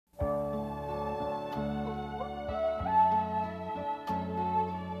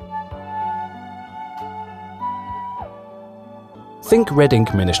Think Red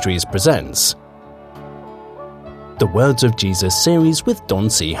Ink Ministries presents The Words of Jesus series with Don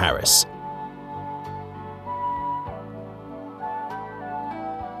C. Harris.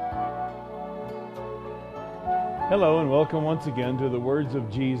 Hello and welcome once again to the Words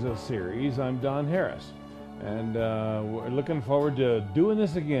of Jesus series. I'm Don Harris, and we're looking forward to doing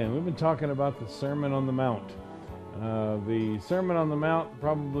this again. We've been talking about the Sermon on the Mount. The Sermon on the Mount,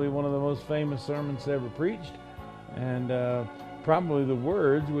 probably one of the most famous sermons ever preached, and probably the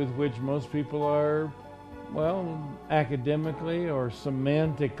words with which most people are, well, academically or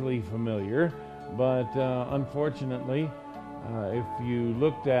semantically familiar. But unfortunately, if you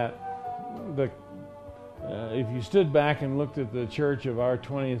looked at if you stood back and looked at the church of our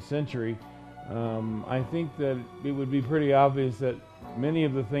 20th century, I think that it would be pretty obvious that many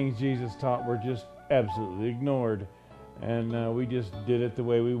of the things Jesus taught were just absolutely ignored, and we just did it the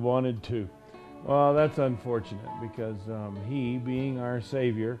way we wanted to. Well, that's unfortunate, because He, being our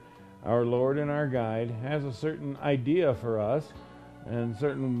Savior, our Lord and our guide, has a certain idea for us and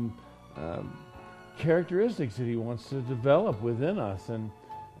certain characteristics that He wants to develop within us. And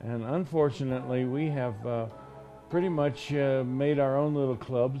unfortunately, we have pretty much made our own little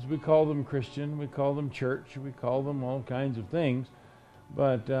clubs. We call them Christian, we call them church, we call them all kinds of things.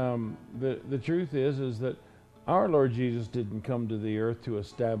 But the truth is that our Lord Jesus didn't come to the earth to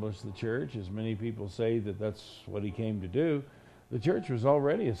establish the church, as many people say that that's what He came to do. The church was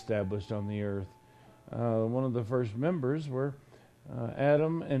already established on the earth. One of the first members were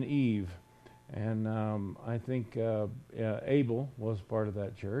Adam and Eve. And I think Abel was part of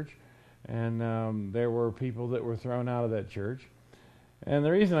that church. And there were people that were thrown out of that church. And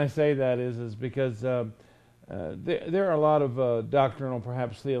the reason I say that is because there are a lot of doctrinal,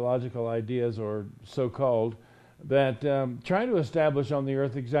 perhaps theological ideas, or so-called, that try to establish on the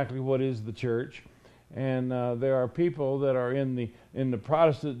earth exactly what is the church. And there are people that are in the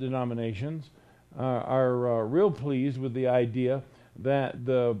Protestant denominations are real pleased with the idea that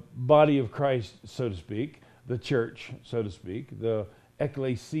the body of Christ, so to speak, the church, so to speak, the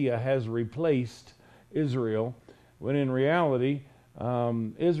ecclesia, has replaced Israel, when in reality,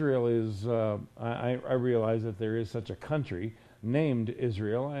 Israel is, I realize that there is such a country named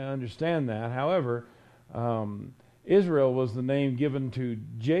Israel. I understand that. However, Israel was the name given to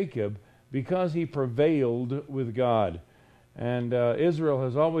Jacob because he prevailed with God. And Israel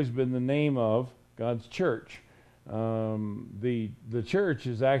has always been the name of God's church. The church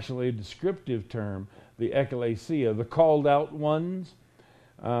is actually a descriptive term, the ecclesia, the called out ones.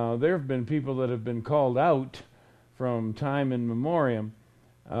 There have been people that have been called out from time in memoriam.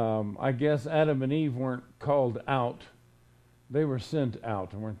 I guess Adam and Eve weren't called out. They were sent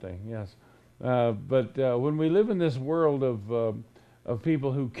out, weren't they? Yes. But when we live in this world of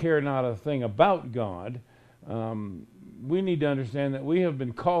people who care not a thing about God, we need to understand that we have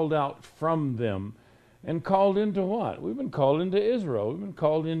been called out from them. And called into what? We've been called into Israel. We've been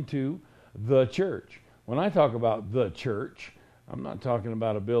called into the church. When I talk about the church, I'm not talking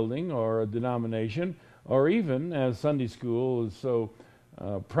about a building or a denomination, or even, as Sunday school is so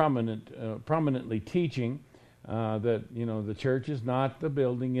prominently teaching, that, you know, the church is not the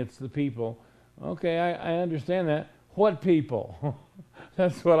building, it's the people. Okay, I understand that. What people?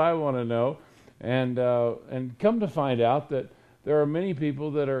 That's what I want to know. And come to find out that there are many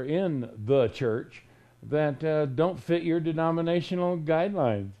people that are in the church that don't fit your denominational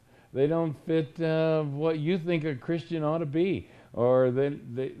guidelines. They don't fit what you think a Christian ought to be, or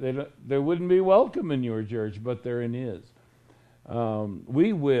they wouldn't be welcome in your church, but they're in His.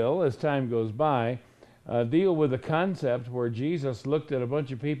 We will, as time goes by, deal with a concept where Jesus looked at a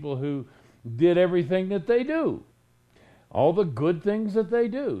bunch of people who did everything that they do. All the good things that they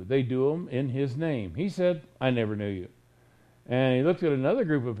do them in His name. He said, I never knew you. And He looked at another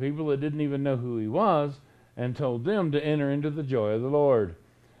group of people that didn't even know who He was and told them to enter into the joy of the Lord.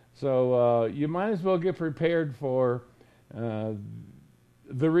 So you might as well get prepared for the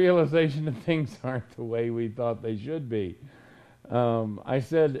realization that things aren't the way we thought they should be. I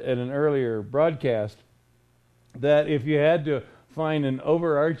said in an earlier broadcast that if you had to find an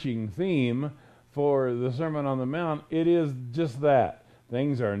overarching theme for the Sermon on the Mount, it is just that.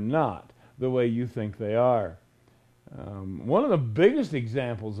 Things are not the way you think they are. One of the biggest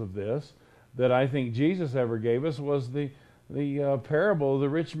examples of this that I think Jesus ever gave us was the parable of the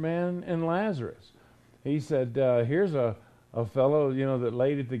rich man and Lazarus. He said, here's a fellow, you know, that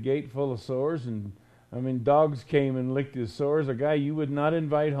laid at the gate full of sores, and I mean, dogs came and licked his sores. A guy you would not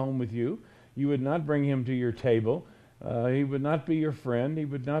invite home with you. You would not bring him to your table. He would not be your friend. He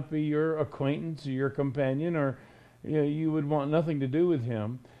would not be your acquaintance or your companion, or you would want nothing to do with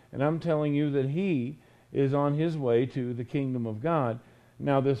him. And I'm telling you that he is on his way to the kingdom of God.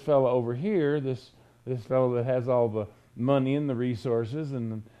 Now this fellow over here, this fellow that has all the money and the resources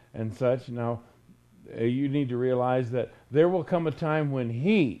and such, now you need to realize that there will come a time when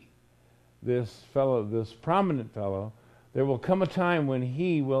this prominent fellow, there will come a time when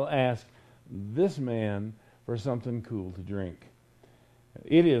he will ask this man for something cool to drink.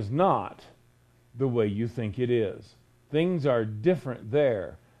 It is not the way you think it is. Things are different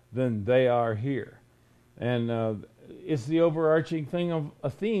there than they are here. And it's the overarching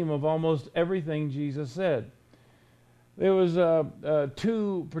theme of almost everything Jesus said. There was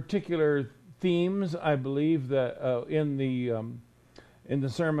two particular themes, I believe, that in the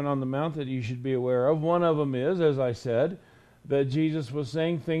Sermon on the Mount that you should be aware of. One of them is, as I said, that Jesus was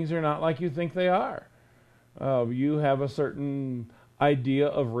saying things are not like you think they are. You have a certain idea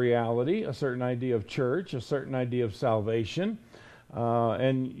of reality, a certain idea of church, a certain idea of salvation,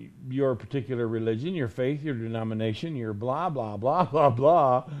 and your particular religion, your faith, your denomination, your blah, blah, blah, blah,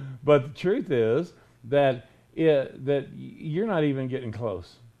 blah. But the truth is that you're not even getting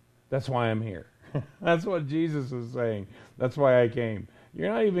close. That's why I'm here. That's what Jesus is saying. That's why I came.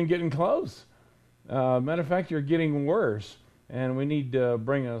 You're not even getting close. Matter of fact, you're getting worse, and we need to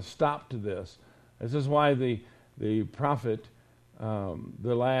bring a stop to this. This is why the prophet,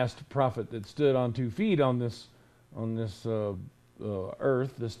 the last prophet that stood on 2 feet on this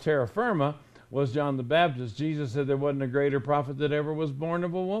earth, this terra firma, was John the Baptist. Jesus said there wasn't a greater prophet that ever was born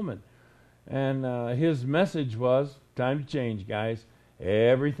of a woman. And his message was, time to change, guys.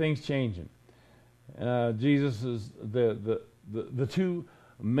 Everything's changing. Jesus is the two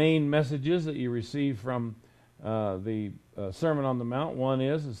main messages that you receive from the Sermon on the Mount. One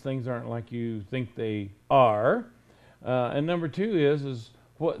is things aren't like you think they are. And number two is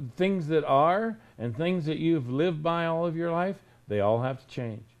what things that are and things that you've lived by all of your life, they all have to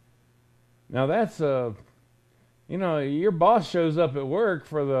change. Now that's your boss shows up at work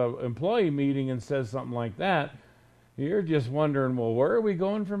for the employee meeting and says something like that. You're just wondering, well, where are we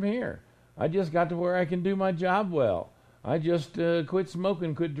going from here? I just got to where I can do my job well. I just quit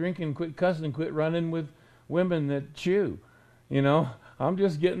smoking, quit drinking, quit cussing, quit running with women that chew. I'm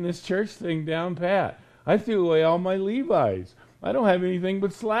just getting this church thing down pat. I threw away all my Levi's. I don't have anything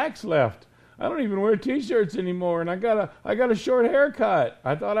but slacks left. I don't even wear T-shirts anymore, and I got a short haircut.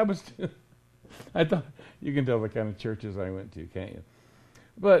 I thought you can tell the kind of churches I went to, can't you?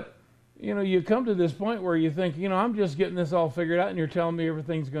 But you come to this point where you think, I'm just getting this all figured out, and you're telling me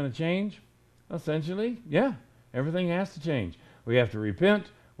everything's going to change. Essentially, yeah, everything has to change. We have to repent.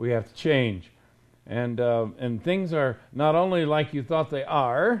 We have to change, and things are not only like you thought they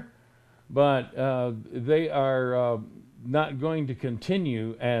are, but they are not going to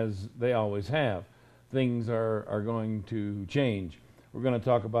continue as they always have. Things are going to change. We're going to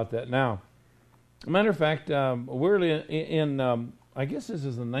talk about that now. Matter of fact, we're in I guess this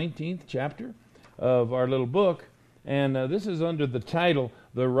is the 19th chapter of our little book, and this is under the title,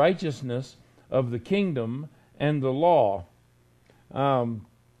 The Righteousness of the Kingdom and the Law.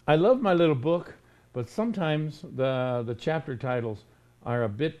 I love my little book, but sometimes the chapter titles are a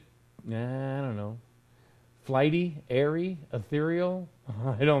bit, I don't know, flighty, airy, ethereal.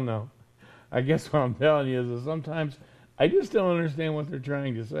 I don't know. I guess what I'm telling you is that sometimes I just don't understand what they're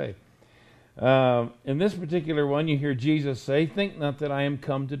trying to say. In this particular one, you hear Jesus say, "Think not that I am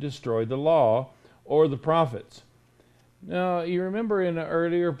come to destroy the law or the prophets." Now, you remember in an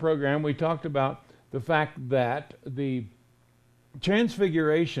earlier program we talked about the fact that the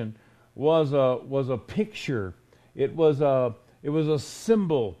Transfiguration was a picture. It was a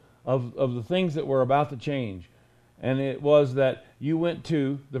symbol of the things that were about to change, and it was that you went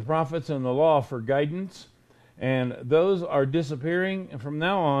to the prophets and the law for guidance, and those are disappearing. And from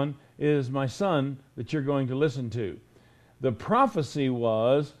now on, it is my son that you're going to listen to. The prophecy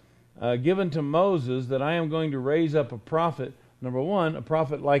was given to Moses that I am going to raise up a prophet, number one, a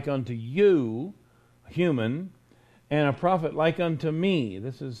prophet like unto you, human, and a prophet like unto me.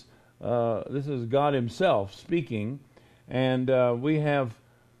 This is God himself speaking, and we have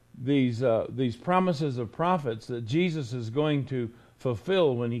these promises of prophets that Jesus is going to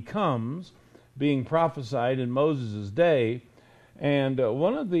fulfill when he comes, being prophesied in Moses' day. And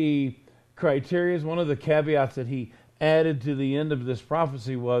one of the criteria, one of the caveats that he added to the end of this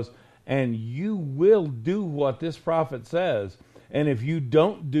prophecy was, and you will do what this prophet says. And if you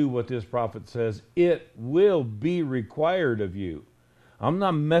don't do what this prophet says, it will be required of you. I'm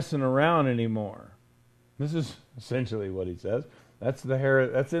not messing around anymore. This is essentially what he says. That's in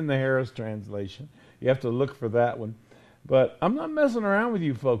the Harris translation. You have to look for that one. But I'm not messing around with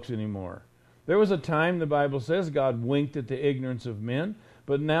you folks anymore. There was a time, the Bible says, God winked at the ignorance of men,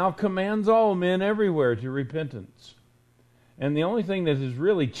 but now commands all men everywhere to repentance. And the only thing that has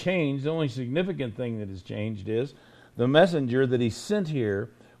really changed, the only significant thing that has changed is the messenger that he sent here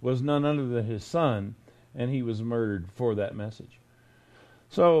was none other than his son, and he was murdered for that message.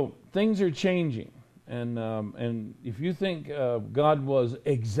 So things are changing. And if you think God was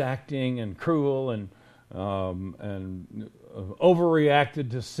exacting and cruel and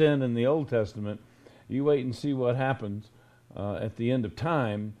overreacted to sin in the Old Testament, you wait and see what happens at the end of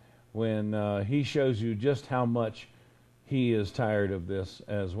time when he shows you just how much he is tired of this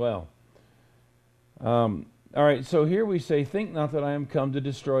as well. All right, so here we say, think not that I am come to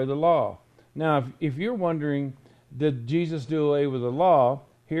destroy the law. Now, if you're wondering, did Jesus do away with the law?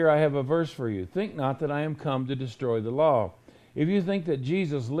 Here I have a verse for you. Think not that I am come to destroy the law. If you think that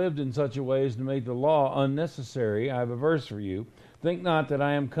Jesus lived in such a way as to make the law unnecessary, I have a verse for you. Think not that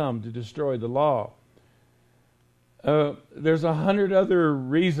I am come to destroy the law. There's 100 other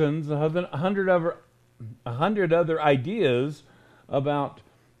reasons, 100 other ideas about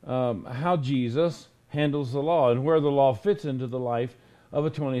how Jesus handles the law and where the law fits into the life of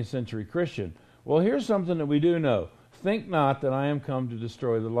a 20th century Christian. Well, here's something that we do know. Think not that I am come to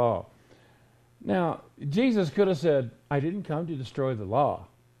destroy the law. Now, Jesus could have said, I didn't come to destroy the law.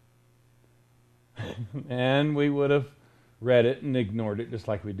 And we would have read it and ignored it just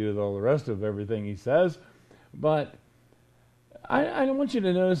like we do with all the rest of everything he says. But I want you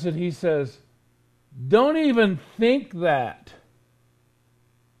to notice that he says, don't even think that.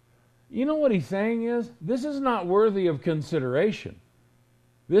 You know what he's saying is, this is not worthy of consideration.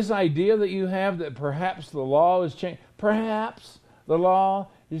 This idea that you have that perhaps the law is changing, perhaps the law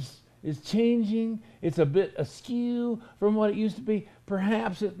is changing, it's a bit askew from what it used to be,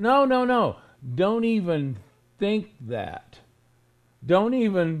 perhaps it, no. Don't even think that. Don't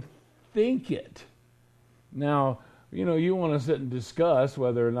even think it. Now, you want to sit and discuss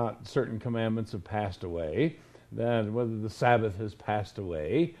whether or not certain commandments have passed away, that whether the Sabbath has passed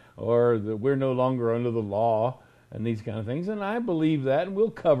away, or that we're no longer under the law, and these kind of things. And I believe that, and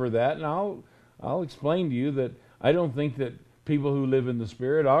we'll cover that, and I'll explain to you that I don't think that people who live in the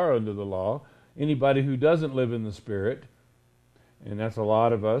Spirit are under the law. Anybody who doesn't live in the Spirit, and that's a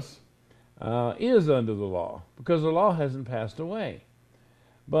lot of us, is under the law, because the law hasn't passed away.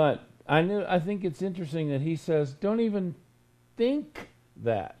 But I think it's interesting that he says, don't even think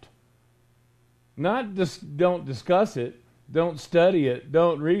that. Not just don't discuss it, don't study it,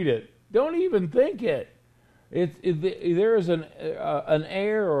 don't read it. Don't even think it. There is an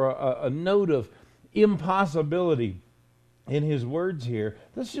air or a note of impossibility in his words here.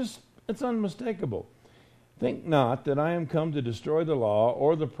 It's unmistakable. Think not that I am come to destroy the law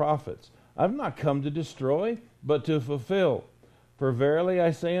or the prophets. I've not come to destroy, but to fulfill. For verily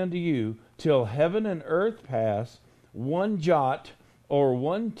I say unto you, till heaven and earth pass, one jot or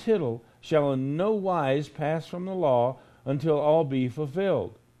one tittle shall in no wise pass from the law until all be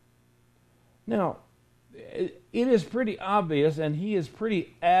fulfilled. Now, it is pretty obvious, and he is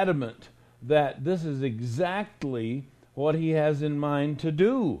pretty adamant that this is exactly what he has in mind to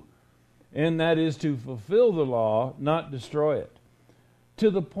do, and that is to fulfill the law, not destroy it. To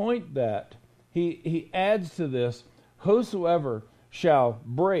the point that he adds to this, whosoever shall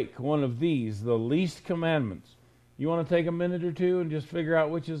break one of these, the least commandments. You want to take a minute or two and just figure out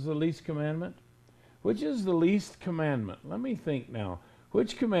which is the least commandment? Which is the least commandment? Let me think now.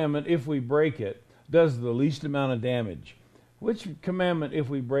 Which commandment, if we break it, does the least amount of damage? Which commandment, if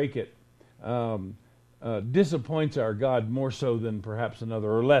we break it, disappoints our God more so than perhaps another,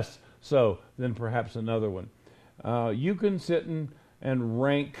 or less so than perhaps another one? You can sit and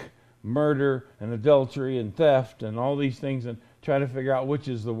rank murder and adultery and theft and all these things and try to figure out which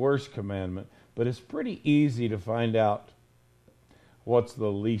is the worst commandment, but it's pretty easy to find out what's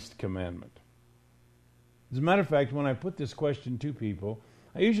the least commandment. As a matter of fact, when I put this question to people,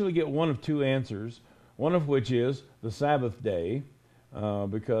 I usually get one of two answers, one of which is the Sabbath day,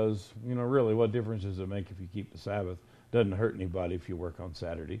 because, really, what difference does it make if you keep the Sabbath? Doesn't hurt anybody if you work on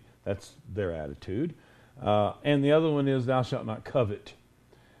Saturday. That's their attitude. And the other one is, thou shalt not covet.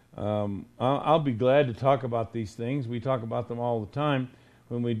 I'll be glad to talk about these things. We talk about them all the time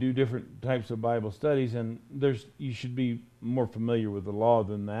when we do different types of Bible studies, and you should be more familiar with the law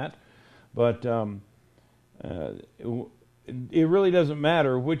than that. But it really doesn't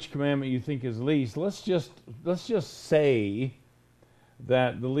matter which commandment you think is least. Let's just say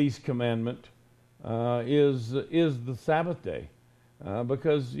that the least commandment is the Sabbath day,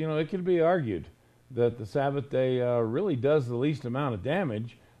 because it can be argued that the Sabbath day really does the least amount of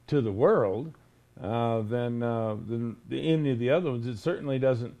damage to the world than any of the other ones. It certainly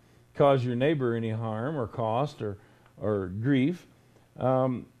doesn't cause your neighbor any harm or cost or grief.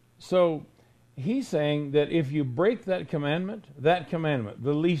 So he's saying that if you break that commandment,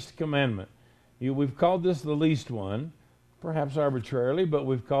 the least commandment, we've called this the least one, perhaps arbitrarily, but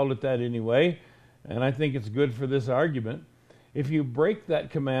we've called it that anyway, and I think it's good for this argument. If you break that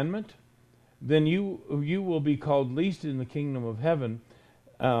commandment, then you will be called least in the kingdom of heaven,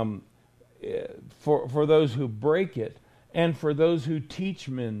 for those who break it and for those who teach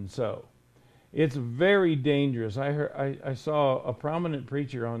men so. It's very dangerous. I saw a prominent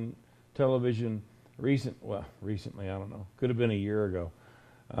preacher on television recently, I don't know, could have been a year ago,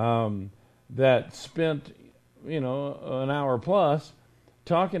 that spent, an hour plus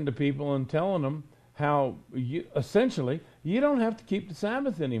talking to people and telling them how essentially you don't have to keep the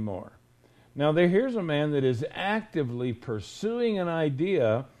Sabbath anymore. Now here's a man that is actively pursuing an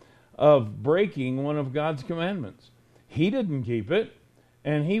idea of breaking one of God's commandments. He didn't keep it,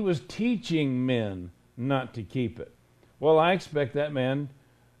 and he was teaching men not to keep it. Well, I expect that man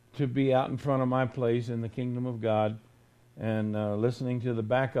to be out in front of my place in the kingdom of God and listening to the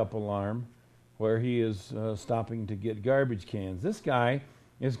backup alarm where he is stopping to get garbage cans. This guy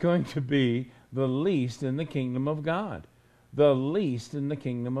is going to be the least in the kingdom of God. The least in the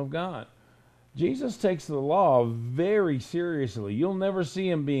kingdom of God. Jesus takes the law very seriously. You'll never see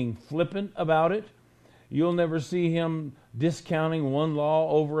him being flippant about it. You'll never see him discounting one law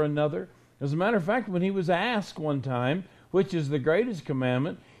over another. As a matter of fact, when he was asked one time, which is the greatest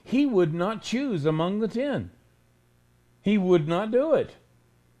commandment, he would not choose among the 10. He would not do it.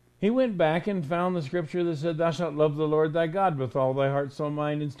 He went back and found the scripture that said, "Thou shalt love the Lord thy God with all thy heart, soul,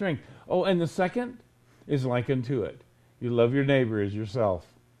 mind, and strength." Oh, and the second is like unto it. You love your neighbor as yourself.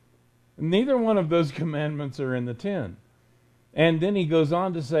 Neither one of those commandments are in the 10. And then he goes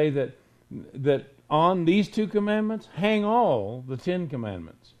on to say that on these 2 commandments hang all the 10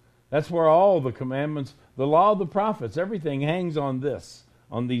 commandments. That's where all the commandments, the law of the prophets, everything hangs on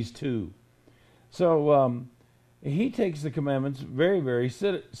these 2. So he takes the commandments very, very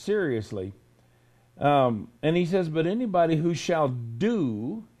seriously. And he says, but anybody who shall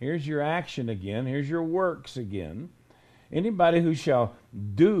do, here's your action again, here's your works again. Anybody who shall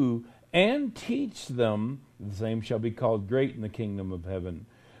do and teach them, the same shall be called great in the kingdom of heaven.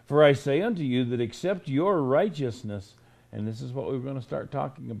 For I say unto you that except your righteousness, and this is what we're going to start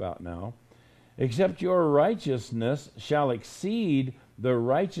talking about now, except your righteousness shall exceed the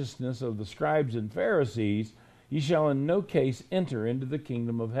righteousness of the scribes and Pharisees, ye shall in no case enter into the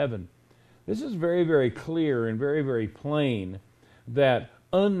kingdom of heaven. This is very, very clear and very, very plain that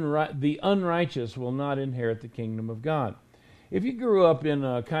the unrighteous will not inherit the kingdom of God. If you grew up in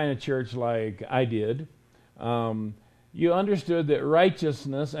a kind of church like I did, you understood that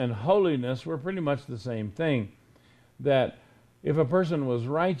righteousness and holiness were pretty much the same thing. That if a person was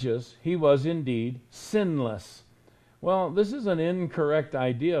righteous, he was indeed sinless. Well, this is an incorrect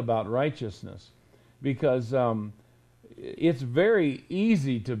idea about righteousness, because it's very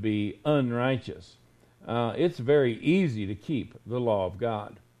easy to be unrighteous. It's very easy to keep the law of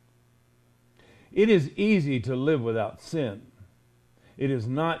God. It is easy to live without sin. It is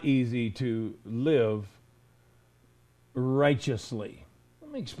not easy to live righteously.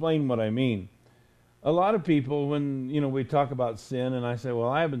 Let me explain what I mean. A lot of people, when we talk about sin, and I say, well,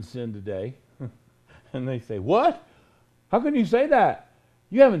 I haven't sinned today. And they say, what? How can you say that?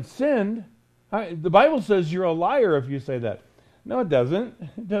 You haven't sinned. The Bible says you're a liar if you say that. No, it doesn't.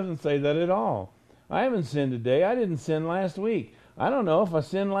 It doesn't say that at all. I haven't sinned today. I didn't sin last week. I don't know if I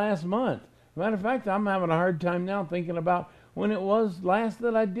sinned last month. Matter of fact, I'm having a hard time now thinking about when it was last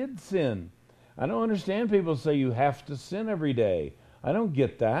that I did sin. I don't understand people say you have to sin every day. I don't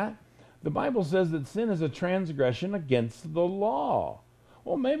get that. The Bible says that sin is a transgression against the law.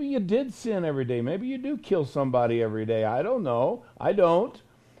 Well, maybe you did sin every day. Maybe you do kill somebody every day. I don't know. I don't.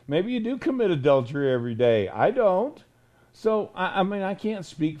 Maybe you do commit adultery every day. I don't. So, I can't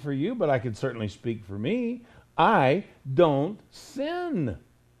speak for you, but I can certainly speak for me. I don't sin.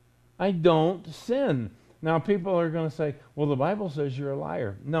 I don't sin. Now, people are going to say, well, the Bible says you're a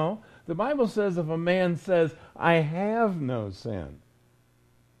liar. No, the Bible says if a man says, I have no sin,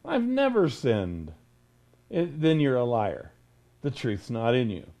 I've never sinned, then you're a liar. The truth's not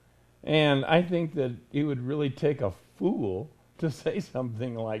in you. And I think that it would really take a fool to say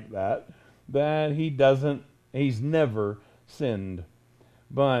something like that he's never sinned.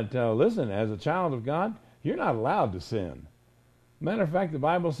 But listen, as a child of God, you're not allowed to sin. Matter of fact, the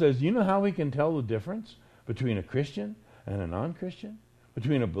Bible says, you know how we can tell the difference between a Christian and a non-Christian?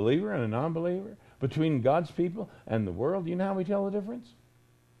 Between a believer and a non-believer? Between God's people and the world? You know how we tell the difference?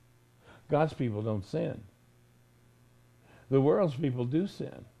 God's people don't sin. The world's people do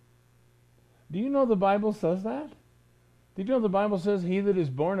sin. Do you know the Bible says that? Did you know the Bible says, he that is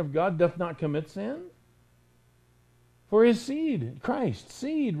born of God doth not commit sin? For his seed, Christ's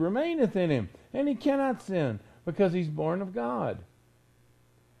seed, remaineth in him, and he cannot sin, because he's born of God.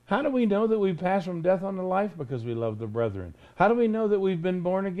 How do we know that we pass from death unto life? Because we love the brethren. How do we know that we've been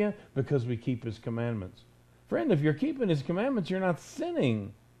born again? Because we keep his commandments. Friend, if you're keeping his commandments, you're not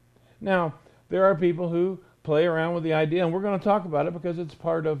sinning. Now, there are people who play around with the idea, and we're going to talk about it because it's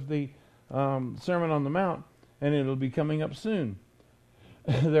part of the Sermon on the Mount, and it'll be coming up soon.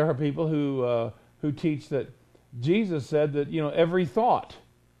 There are people who teach that Jesus said that, every thought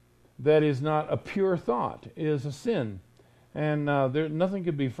that is not a pure thought is a sin. And nothing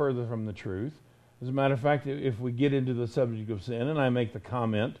could be further from the truth. As a matter of fact, if we get into the subject of sin, and I make the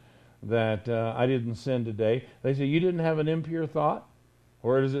comment that I didn't sin today, they say, you didn't have an impure thought?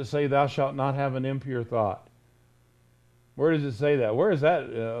 Or does it say, thou shalt not have an impure thought? Where does it say that? Where is that,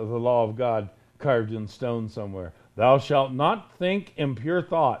 the law of God carved in stone somewhere? Thou shalt not think impure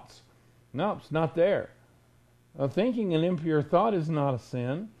thoughts. No, it's not there. Thinking an impure thought is not a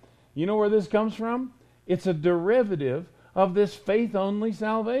sin. You know where this comes from? It's a derivative of this faith-only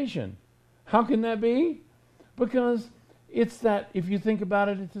salvation. How can that be? Because it's that, if you think about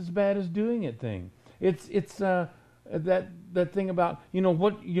it, it's as bad as doing it thing. It's that thing about,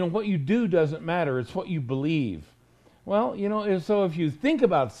 what you do doesn't matter. It's what you believe. Well, so if you think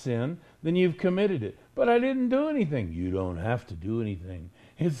about sin, then you've committed it. But I didn't do anything. You don't have to do anything.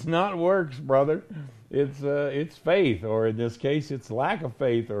 It's not works, brother. It's faith, or in this case, it's lack of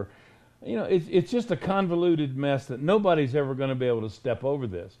faith, or it's just a convoluted mess that nobody's ever going to be able to step over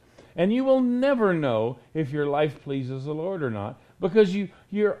this. And you will never know if your life pleases the Lord or not, because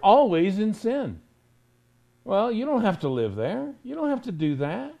you're always in sin. Well, you don't have to live there. You don't have to do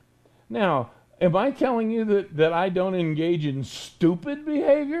that. Now, am I telling you that I don't engage in stupid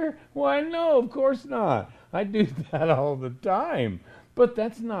behavior? Why, no, of course not. I do that all the time. But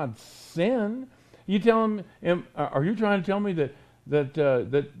that's not sin. You tell him, are you trying to tell me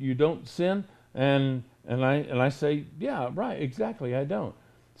that you don't sin? And I say, yeah, right, exactly, I don't.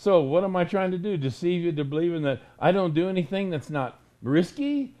 So what am I trying to do? Deceive you to believing that I don't do anything that's not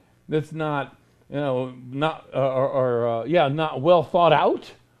risky, that's not not well thought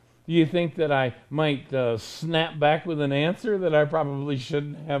out? Do you think that I might snap back with an answer that I probably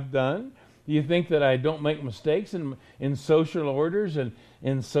shouldn't have done? Do you think that I don't make mistakes in social orders and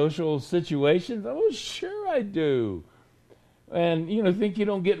in social situations? Oh, sure I do. And, think you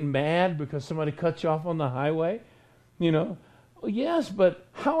don't get mad because somebody cuts you off on the highway? Yes, but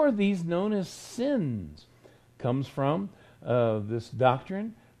how are these known as sins? Comes from this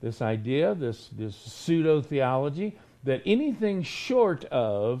doctrine, this idea, this pseudo-theology, that anything short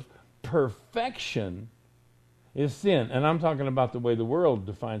of perfection is sin. And I'm talking about the way the world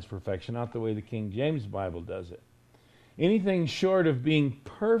defines perfection, not the way the King James Bible does it. Anything short of being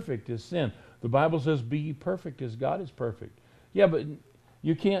perfect is sin. The Bible says, be ye perfect as God is perfect. Yeah, but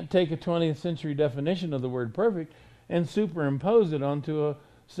you can't take a 20th century definition of the word perfect and superimpose it onto a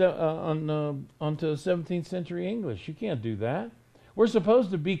 17th century English. You can't do that. We're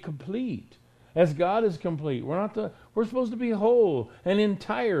supposed to be complete, as God is complete. We're supposed to be whole and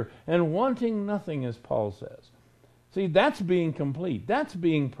entire and wanting nothing, as Paul says. See, that's being complete. That's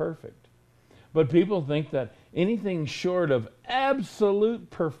being perfect. But people think that anything short of absolute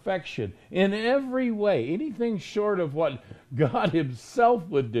perfection in every way, anything short of what God himself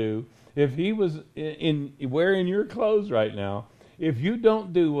would do if he was wearing your clothes right now, if you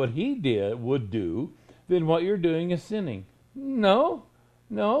don't do what he would do, then what you're doing is sinning. No,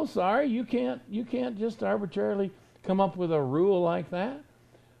 sorry, you can't just arbitrarily come up with a rule like that.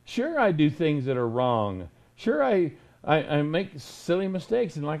 Sure, I do things that are wrong. Sure, I make silly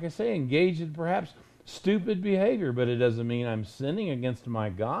mistakes, and like I say, engage in perhaps stupid behavior, but it doesn't mean I'm sinning against my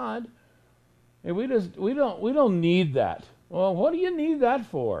God. And we don't need that. Well, what do you need that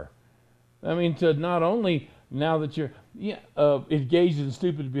for? I mean, to not only now that you're engaged in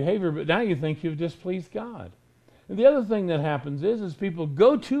stupid behavior, but now you think you've displeased God. And the other thing that happens is people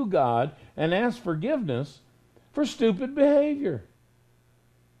go to God and ask forgiveness for stupid behavior.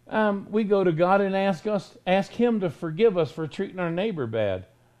 We go to God and ask him to forgive us for treating our neighbor bad.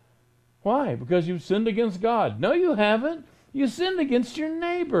 Why? Because you've sinned against God. No, you haven't. You sinned against your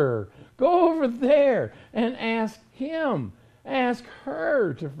neighbor. Go over there and ask him. Ask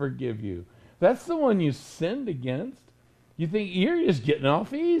her to forgive you. That's the one you sinned against. You think you're just getting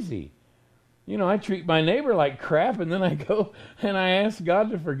off easy. I treat my neighbor like crap, and then I go and I ask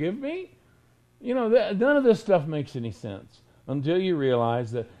God to forgive me? None of this stuff makes any sense until you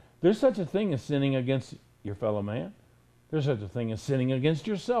realize that there's such a thing as sinning against your fellow man. There's such a thing as sinning against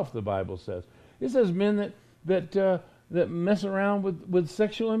yourself, the Bible says. It says men that that mess around with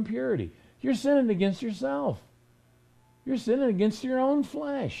sexual impurity. You're sinning against yourself. You're sinning against your own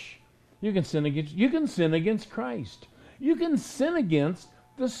flesh. You can sin against Christ. You can sin against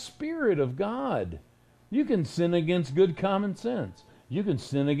the Spirit of God. You can sin against good common sense. You can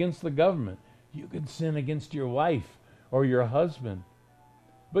sin against the government. You can sin against your wife or your husband.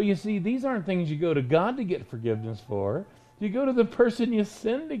 But you see, these aren't things you go to God to get forgiveness for. You go to the person you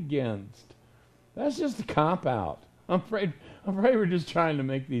sinned against. That's just a cop-out. I'm afraid we're just trying to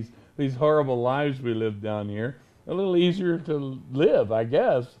make these horrible lives we live down here a little easier to live, I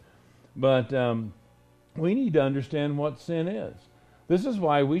guess. But we need to understand what sin is. This is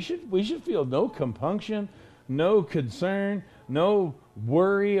why we should feel no compunction, no concern, no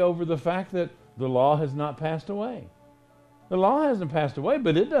worry over the fact that the law has not passed away. The law hasn't passed away,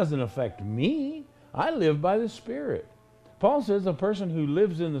 but it doesn't affect me. I live by the Spirit. Paul says a person who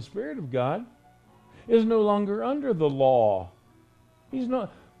lives in the Spirit of God is no longer under the law. He's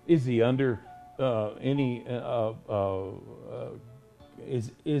not. Is he under any?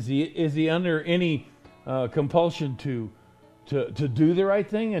 Is he under any compulsion to do the right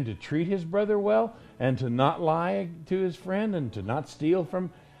thing and to treat his brother well and to not lie to his friend and to not steal from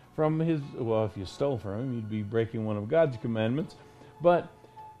his? Well, if you stole from him, you'd be breaking one of God's commandments. But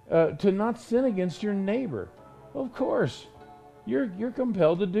to not sin against your neighbor, of course, you're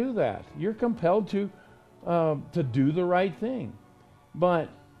compelled to do that. You're compelled to do the right thing. But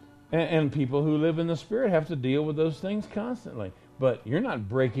and people who live in the Spirit have to deal with those things constantly. But you're not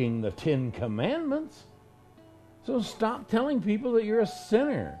breaking the 10 Commandments. So stop telling people that you're a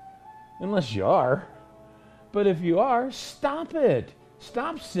sinner, unless you are. But if you are, stop it.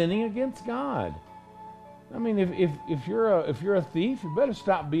 Stop sinning against God. I mean, if you're a thief, you better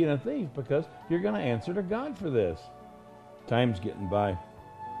stop being a thief, because you're going to answer to God for this. Time's getting by.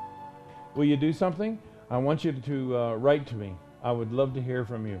 Will you do something? I want you to write to me. I would love to hear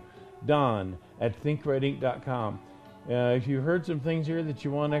from you. Don@thinkredinc.com. If you heard some things here that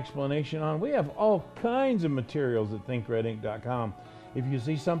you want an explanation on, we have all kinds of materials at thinkredinc.com. If you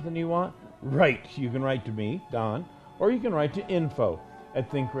see something you want, write. You can write to me, Don, or you can write to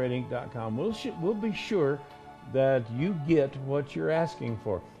info@thinkredinc.com. We'll be sure that you get what you're asking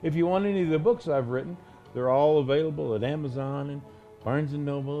for. If you want any of the books I've written, they're all available at Amazon and Barnes &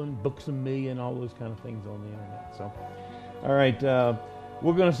 Noble and Books A Million, all those kind of things on the internet. So, all right,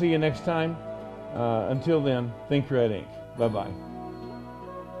 we're going to see you next time. Until then, Think Red Ink. Bye-bye.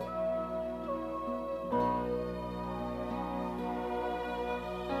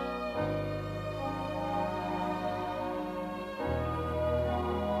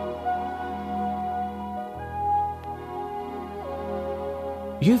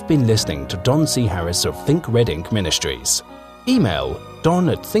 You've been listening to Don C. Harris of Think Red Ink Ministries. Email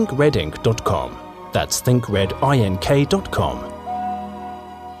don@thinkredink.com. That's thinkredink.com.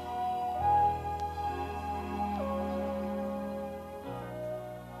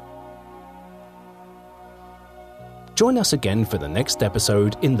 Join us again for the next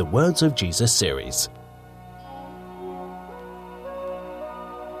episode in the Words of Jesus series.